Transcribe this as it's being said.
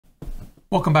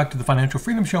Welcome back to the Financial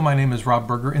Freedom Show. My name is Rob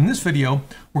Berger. In this video,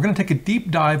 we're going to take a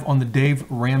deep dive on the Dave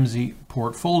Ramsey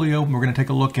portfolio. We're going to take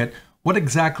a look at what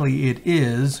exactly it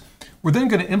is. We're then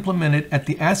going to implement it at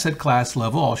the asset class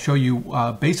level. I'll show you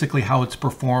basically how it's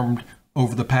performed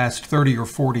over the past 30 or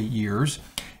 40 years.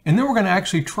 And then we're going to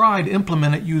actually try to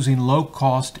implement it using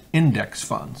low-cost index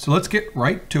funds. So let's get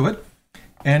right to it.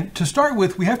 And to start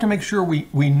with, we have to make sure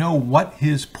we know what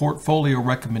his portfolio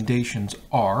recommendations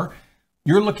are.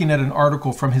 You're looking at an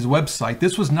article from his website.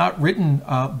 This was not written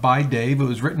by Dave. It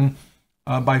was written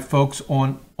by folks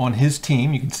on his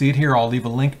team. You can see it here. I'll leave a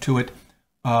link to it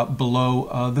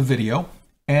below the video.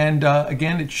 And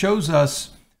again, it shows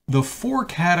us the four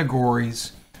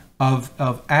categories of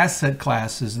asset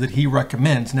classes that he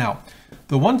recommends. Now,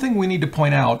 the one thing we need to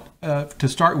point out to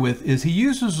start with is he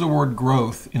uses the word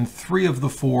growth in 3 of the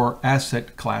 4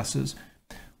 asset classes.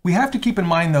 We have to keep in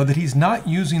mind, though, that he's not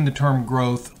using the term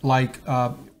growth like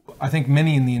I think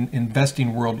many in the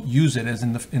investing world use it, as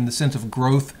in the sense of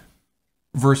growth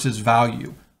versus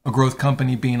value. A growth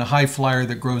company being a high flyer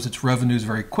that grows its revenues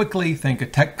very quickly, think a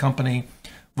tech company,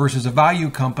 versus a value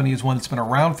company is one that's been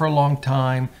around for a long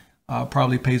time,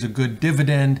 probably pays a good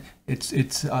dividend,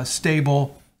 it's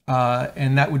stable,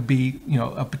 and that would be, you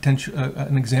know, a potential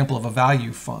an example of a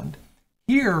value fund.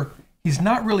 Here, he's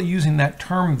not really using that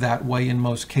term that way in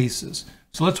most cases.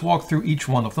 So let's walk through each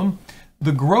one of them.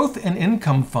 The growth and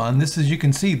income fund, this, as you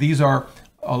can see, these are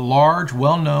a large,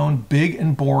 well-known, big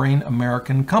and boring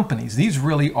American companies. These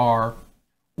really are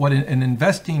what an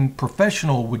investing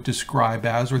professional would describe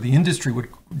as, or the industry would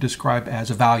describe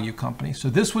as, a value company. So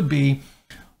this would be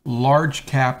large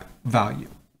cap value.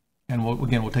 And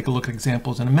we'll take a look at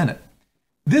examples in a minute.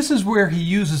 This is where he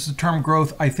uses the term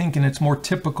growth, I think, in its more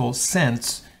typical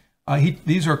sense.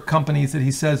 These are companies that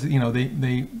he says, you know,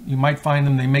 you might find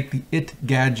them, they make the it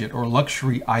gadget or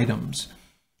luxury items,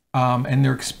 and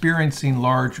they're experiencing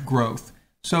large growth.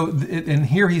 So, and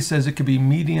here he says it could be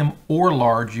medium or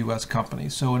large U.S.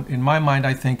 companies. So in my mind,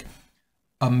 I think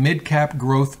a mid-cap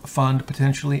growth fund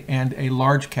potentially and a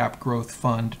large cap growth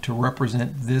fund to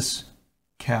represent this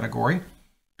category.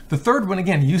 The third one,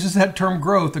 again, uses that term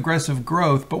growth, aggressive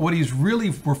growth, but what he's really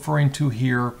referring to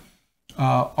here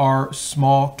are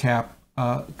small cap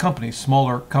companies,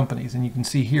 smaller companies. And you can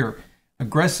see here,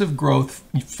 aggressive growth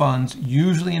funds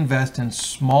usually invest in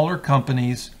smaller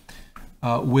companies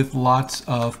with lots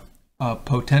of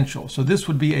potential. So this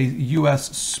would be a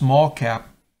U.S. small cap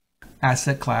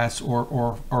asset class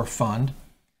or fund.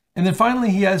 And then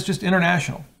finally, he has just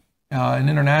international, an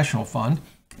international fund,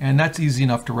 and that's easy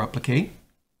enough to replicate.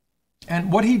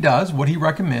 And what he does, what he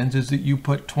recommends, is that you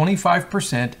put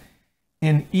 25%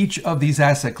 in each of these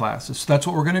asset classes. So that's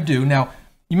what we're going to do. Now,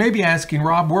 you may be asking,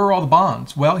 Rob, where are all the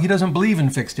bonds? Well, he doesn't believe in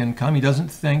fixed income. He doesn't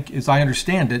think, as I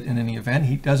understand it in any event,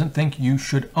 he doesn't think you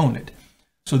should own it.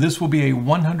 So this will be a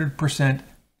 100%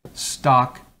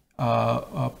 stock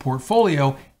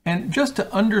portfolio. And just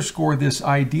to underscore this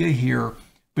idea here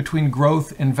between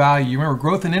growth and value, remember,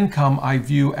 growth and income I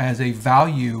view as a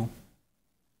value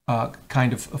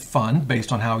kind of a fund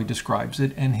based on how he describes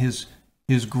it, and his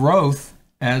growth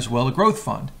as well, a growth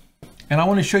fund. And I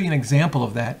want to show you an example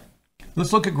of that.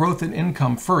 Let's look at growth and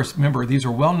income first. Remember, these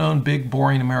are well-known, big,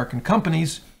 boring American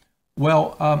companies.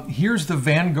 Well, here's the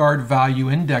Vanguard Value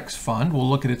Index Fund. We'll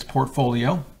look at its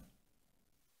portfolio.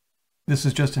 This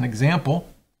is just an example.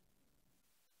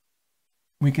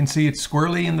 We can see it's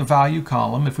squarely in the value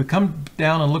column. If we come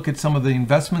down and look at some of the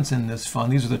investments in this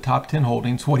fund, these are the top 10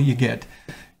 holdings. What do you get?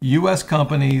 U.S.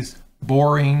 companies,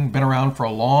 boring, been around for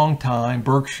a long time,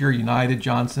 Berkshire, United,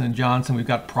 Johnson & Johnson. We've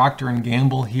got Procter &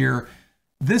 Gamble here.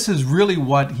 This is really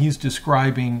what he's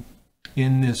describing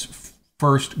in this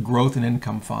first growth and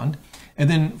income fund. And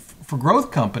then for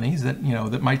growth companies that, you know,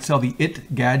 that might sell the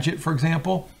it gadget, for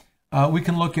example, we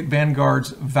can look at Vanguard's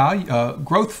value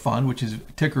growth fund, which is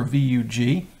ticker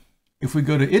VUG. If we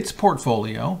go to its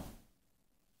portfolio,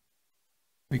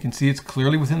 we can see it's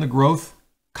clearly within the growth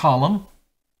column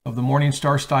of the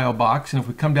Morningstar style box. And if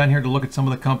we come down here to look at some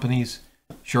of the companies,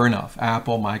 sure enough,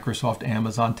 Apple, Microsoft,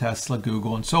 Amazon, Tesla,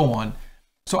 Google, and so on.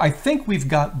 So I think we've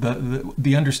got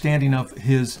the understanding of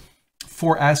his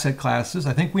 4 asset classes.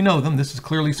 I think we know them. This is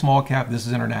clearly small cap. This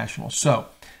is international. So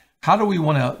how do we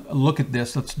want to look at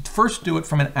this? Let's first do it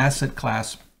from an asset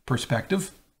class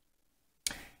perspective.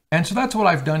 And so that's what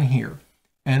I've done here.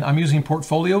 And I'm using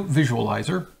Portfolio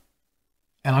Visualizer.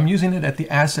 And I'm using it at the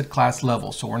asset class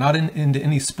level. So we're not into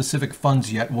any specific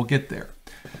funds yet. We'll get there.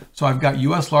 So I've got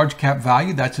U.S. large cap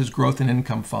value. That's his growth and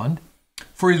income fund.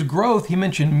 For his growth, he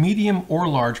mentioned medium or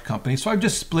large companies. So I've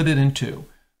just split it in 2.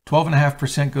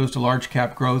 12.5% goes to large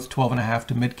cap growth, 12.5%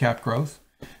 to mid cap growth.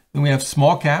 Then we have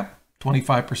small cap,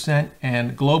 25%,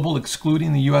 and global,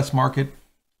 excluding the US market,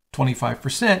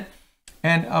 25%.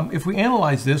 And if we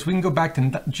analyze this, we can go back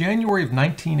to January of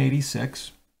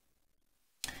 1986,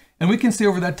 and we can see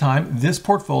over that time, this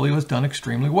portfolio has done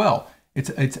extremely well.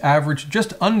 It's averaged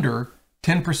just under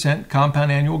 10%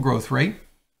 compound annual growth rate,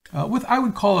 with I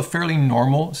would call a fairly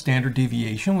normal standard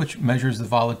deviation, which measures the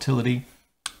volatility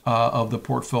of the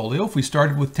portfolio. If we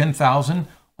started with 10,000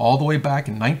 all the way back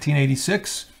in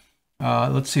 1986,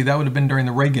 let's see, that would have been during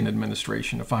the Reagan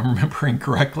administration, if I'm remembering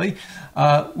correctly,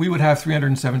 we would have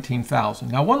 317,000.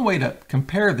 Now, one way to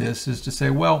compare this is to say,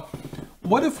 well,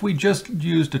 what if we just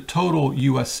used a total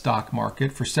U.S. stock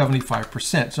market for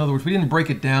 75%? So in other words, we didn't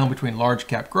break it down between large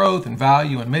cap growth and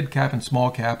value and mid cap and small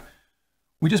cap.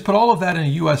 We just put all of that in a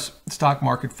U.S. stock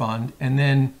market fund and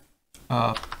then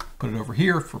put it over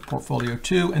here for portfolio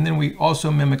 2. And then we also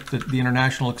mimic the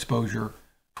international exposure,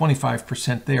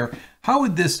 25% there. How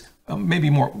would this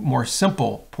maybe more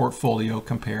simple portfolio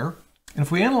compare? And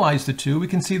if we analyze the two, we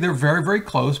can see they're very, very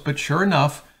close, but sure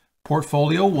enough,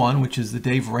 portfolio 1, which is the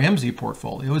Dave Ramsey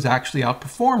portfolio, is actually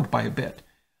outperformed by a bit,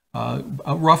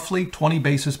 roughly 20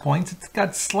 basis points. It's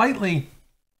got slightly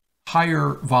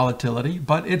higher volatility,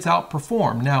 but it's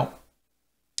outperformed. Now,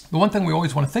 the one thing we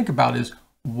always want to think about is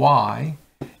why,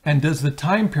 and does the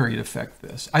time period affect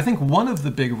this? I think one of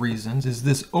the big reasons is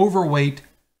this overweight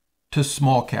to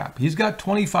small cap. He's got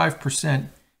 25%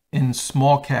 in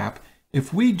small cap.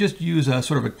 If we just use a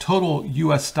sort of a total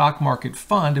U.S. stock market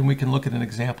fund, and we can look at an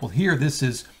example here, this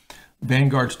is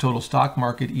Vanguard's total stock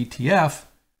market ETF,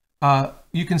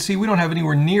 you can see we don't have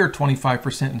anywhere near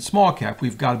 25% in small cap.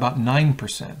 We've got about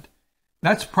 9%.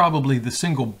 That's probably the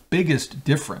single biggest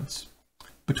difference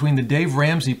between the Dave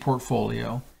Ramsey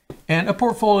portfolio and a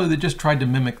portfolio that just tried to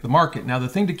mimic the market. Now, the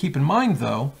thing to keep in mind,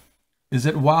 though, is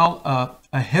that while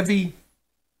a heavy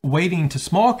weighting to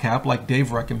small cap, like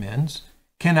Dave recommends,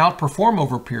 can outperform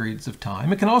over periods of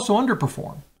time, it can also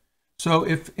underperform. So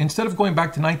if instead of going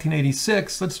back to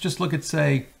 1986, let's just look at,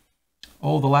 say, the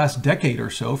last decade or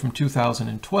so from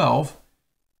 2012,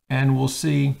 and we'll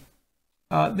see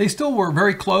they still were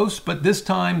very close, but this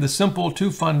time the simple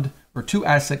two-fund or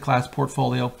two-asset class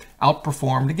portfolio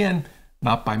outperformed, again,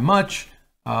 not by much,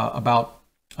 about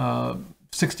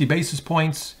 60 basis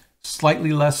points,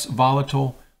 slightly less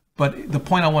volatile. But the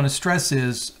point I want to stress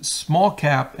is small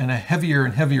cap and a heavier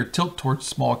and heavier tilt towards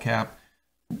small cap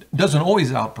doesn't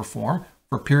always outperform.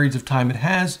 For periods of time it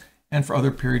has, and for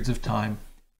other periods of time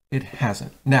it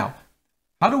hasn't. Now,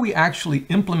 how do we actually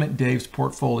implement Dave's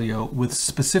portfolio with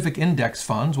specific index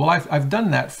funds? Well, I've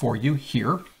done that for you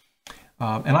here.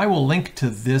 And I will link to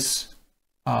this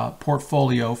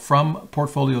portfolio from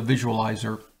Portfolio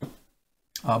Visualizer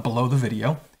below the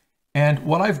video. And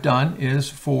what I've done is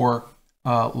for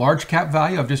large cap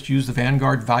value, I've just used the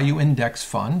Vanguard Value Index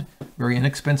Fund, very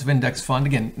inexpensive index fund.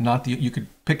 Again, not the, you could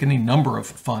pick any number of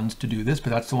funds to do this, but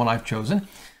that's the one I've chosen.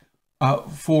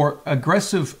 For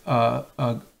aggressive,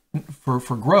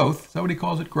 for growth, is that what he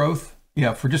calls it, growth?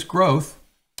 Yeah, for just growth,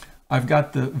 I've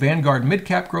got the Vanguard Mid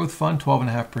Cap Growth Fund,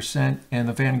 12.5%, and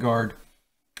the Vanguard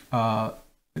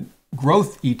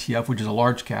Growth ETF, which is a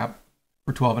large cap,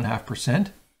 for 12.5%.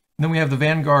 And then we have the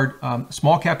Vanguard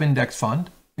Small Cap Index Fund.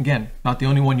 Again, not the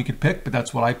only one you could pick, but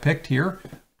that's what I picked here,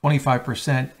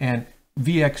 25%, and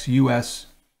VXUS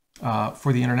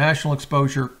for the international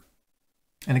exposure.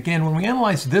 And again, when we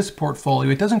analyze this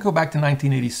portfolio, it doesn't go back to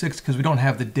 1986 because we don't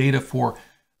have the data for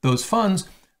those funds,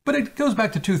 but it goes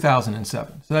back to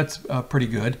 2007. So that's pretty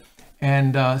good,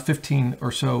 and 15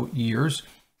 or so years.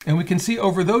 And we can see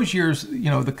over those years,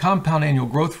 you know, the compound annual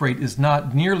growth rate is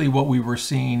not nearly what we were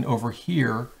seeing over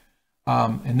here.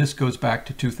 And this goes back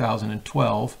to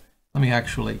 2012. Let me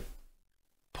actually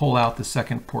pull out the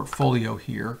second portfolio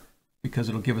here because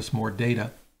it'll give us more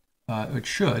data. It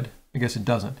should. I guess it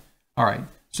doesn't. All right.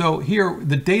 So here,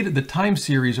 the data, the time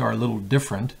series are a little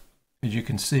different, as you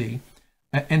can see.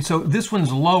 And so this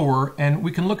one's lower, and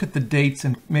we can look at the dates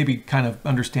and maybe kind of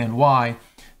understand why.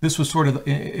 This was sort of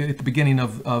at the beginning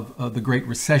of the Great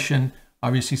Recession.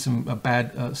 Obviously, some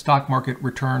bad stock market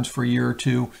returns for a year or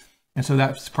two. And so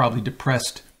that's probably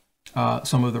depressed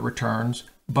some of the returns,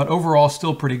 but overall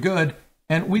still pretty good.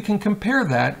 And we can compare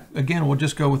that. Again, we'll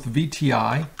just go with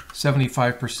VTI,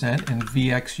 75%, and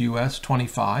VXUS,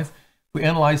 25%. We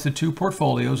analyze the two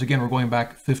portfolios. Again, we're going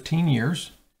back 15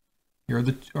 years. Here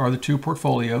are the two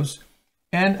portfolios.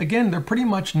 And again, they're pretty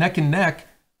much neck and neck.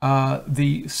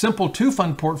 The simple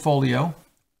two-fund portfolio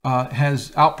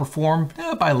has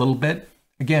outperformed by a little bit.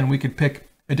 Again, we could pick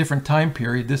a different time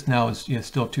period. This now is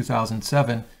still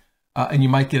 2007, and you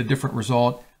might get a different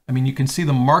result. I mean, you can see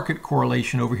the market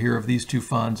correlation over here of these two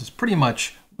funds is pretty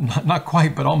much not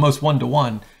quite, but almost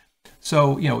 1-to-1.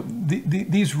 So, you know,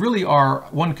 these really are,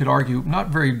 one could argue, not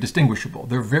very distinguishable.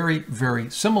 They're very, very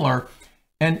similar.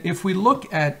 And if we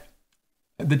look at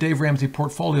the Dave Ramsey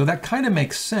portfolio, that kind of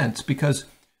makes sense because,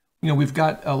 you know, we've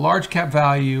got a large cap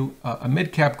value, a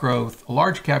mid cap growth, a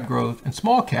large cap growth, and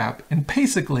small cap. And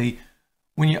basically,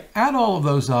 when you add all of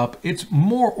those up, it's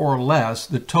more or less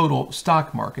the total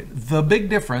stock market. The big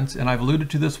difference, and I've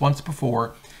alluded to this once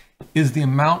before, is the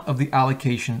amount of the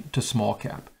allocation to small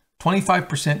cap.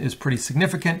 25% is pretty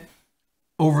significant.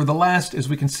 Over the last, as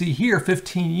we can see here,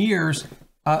 15 years,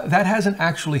 that hasn't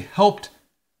actually helped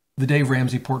the Dave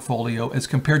Ramsey portfolio as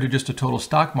compared to just a total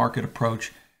stock market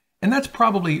approach. And that's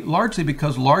probably largely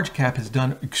because large cap has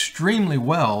done extremely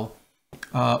well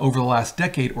over the last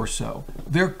decade or so.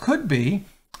 There could be,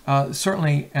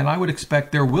 certainly, and I would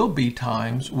expect there will be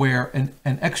times where an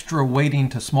extra weighting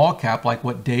to small cap, like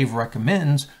what Dave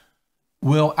recommends,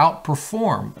 will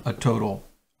outperform a total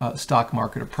stock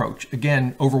market approach.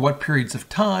 Again, over what periods of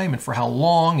time and for how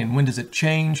long and when does it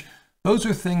change? Those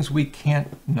are things we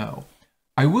can't know.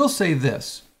 I will say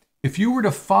this, if you were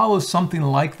to follow something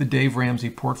like the Dave Ramsey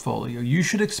portfolio, you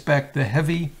should expect the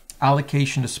heavy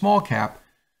allocation to small cap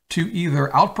to either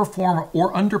outperform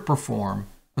or underperform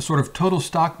a sort of total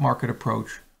stock market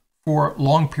approach for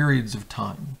long periods of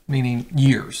time, meaning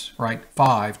years, right?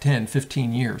 5, 10,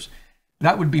 15 years.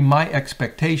 That would be my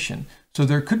expectation. So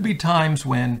there could be times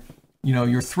when, you know,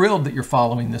 you're thrilled that you're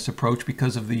following this approach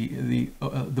because of the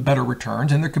better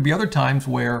returns, and there could be other times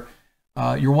where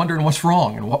you're wondering what's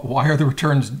wrong and why are the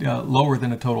returns lower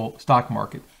than a total stock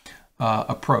market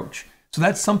approach. So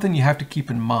that's something you have to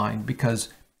keep in mind, because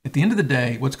at the end of the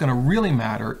day, what's going to really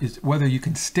matter is whether you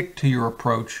can stick to your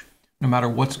approach no matter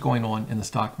what's going on in the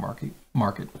stock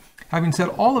market. Having said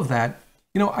all of that,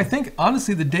 you know, I think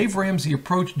honestly the Dave Ramsey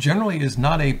approach generally is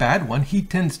not a bad one. He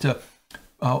tends to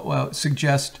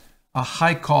suggest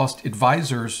high-cost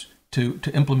advisors to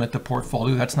implement the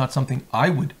portfolio. That's not something I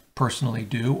would personally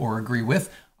do or agree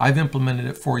with. I've implemented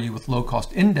it for you with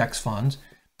low-cost index funds.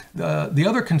 The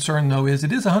other concern, though, is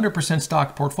it is a 100%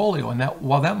 stock portfolio, and that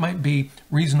while that might be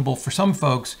reasonable for some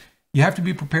folks, you have to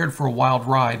be prepared for a wild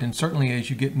ride. And certainly as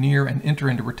you get near and enter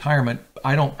into retirement,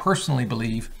 I don't personally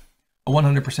believe a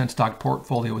 100% stock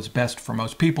portfolio is best for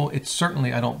most people. It's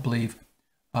certainly, I don't believe,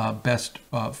 best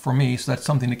for me. So that's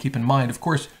something to keep in mind. Of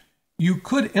course, you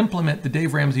could implement the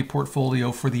Dave Ramsey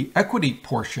portfolio for the equity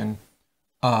portion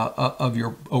of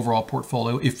your overall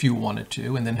portfolio if you wanted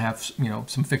to, and then have, you know,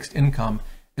 some fixed income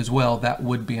as well. That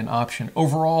would be an option.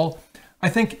 Overall, I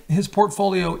think his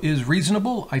portfolio is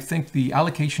reasonable. I think the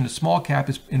allocation to small cap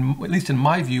is, at least in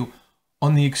my view,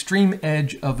 on the extreme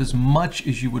edge of as much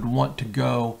as you would want to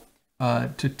go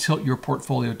to tilt your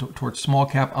portfolio towards small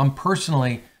cap. I'm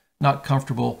personally not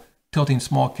comfortable tilting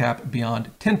small cap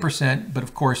beyond 10%, but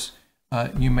of course,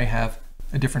 you may have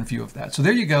a different view of that. So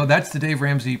there you go. That's the Dave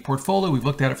Ramsey portfolio. We've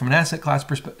looked at it from an asset class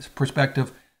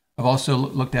perspective. I've also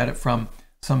looked at it from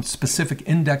some specific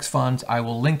index funds. I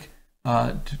will link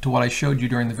to what I showed you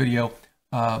during the video.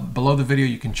 Below the video,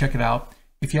 you can check it out.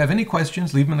 If you have any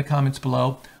questions, leave them in the comments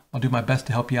below. I'll do my best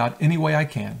to help you out any way I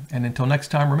can. And until next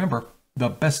time, remember, the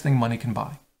best thing money can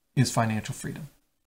buy is financial freedom.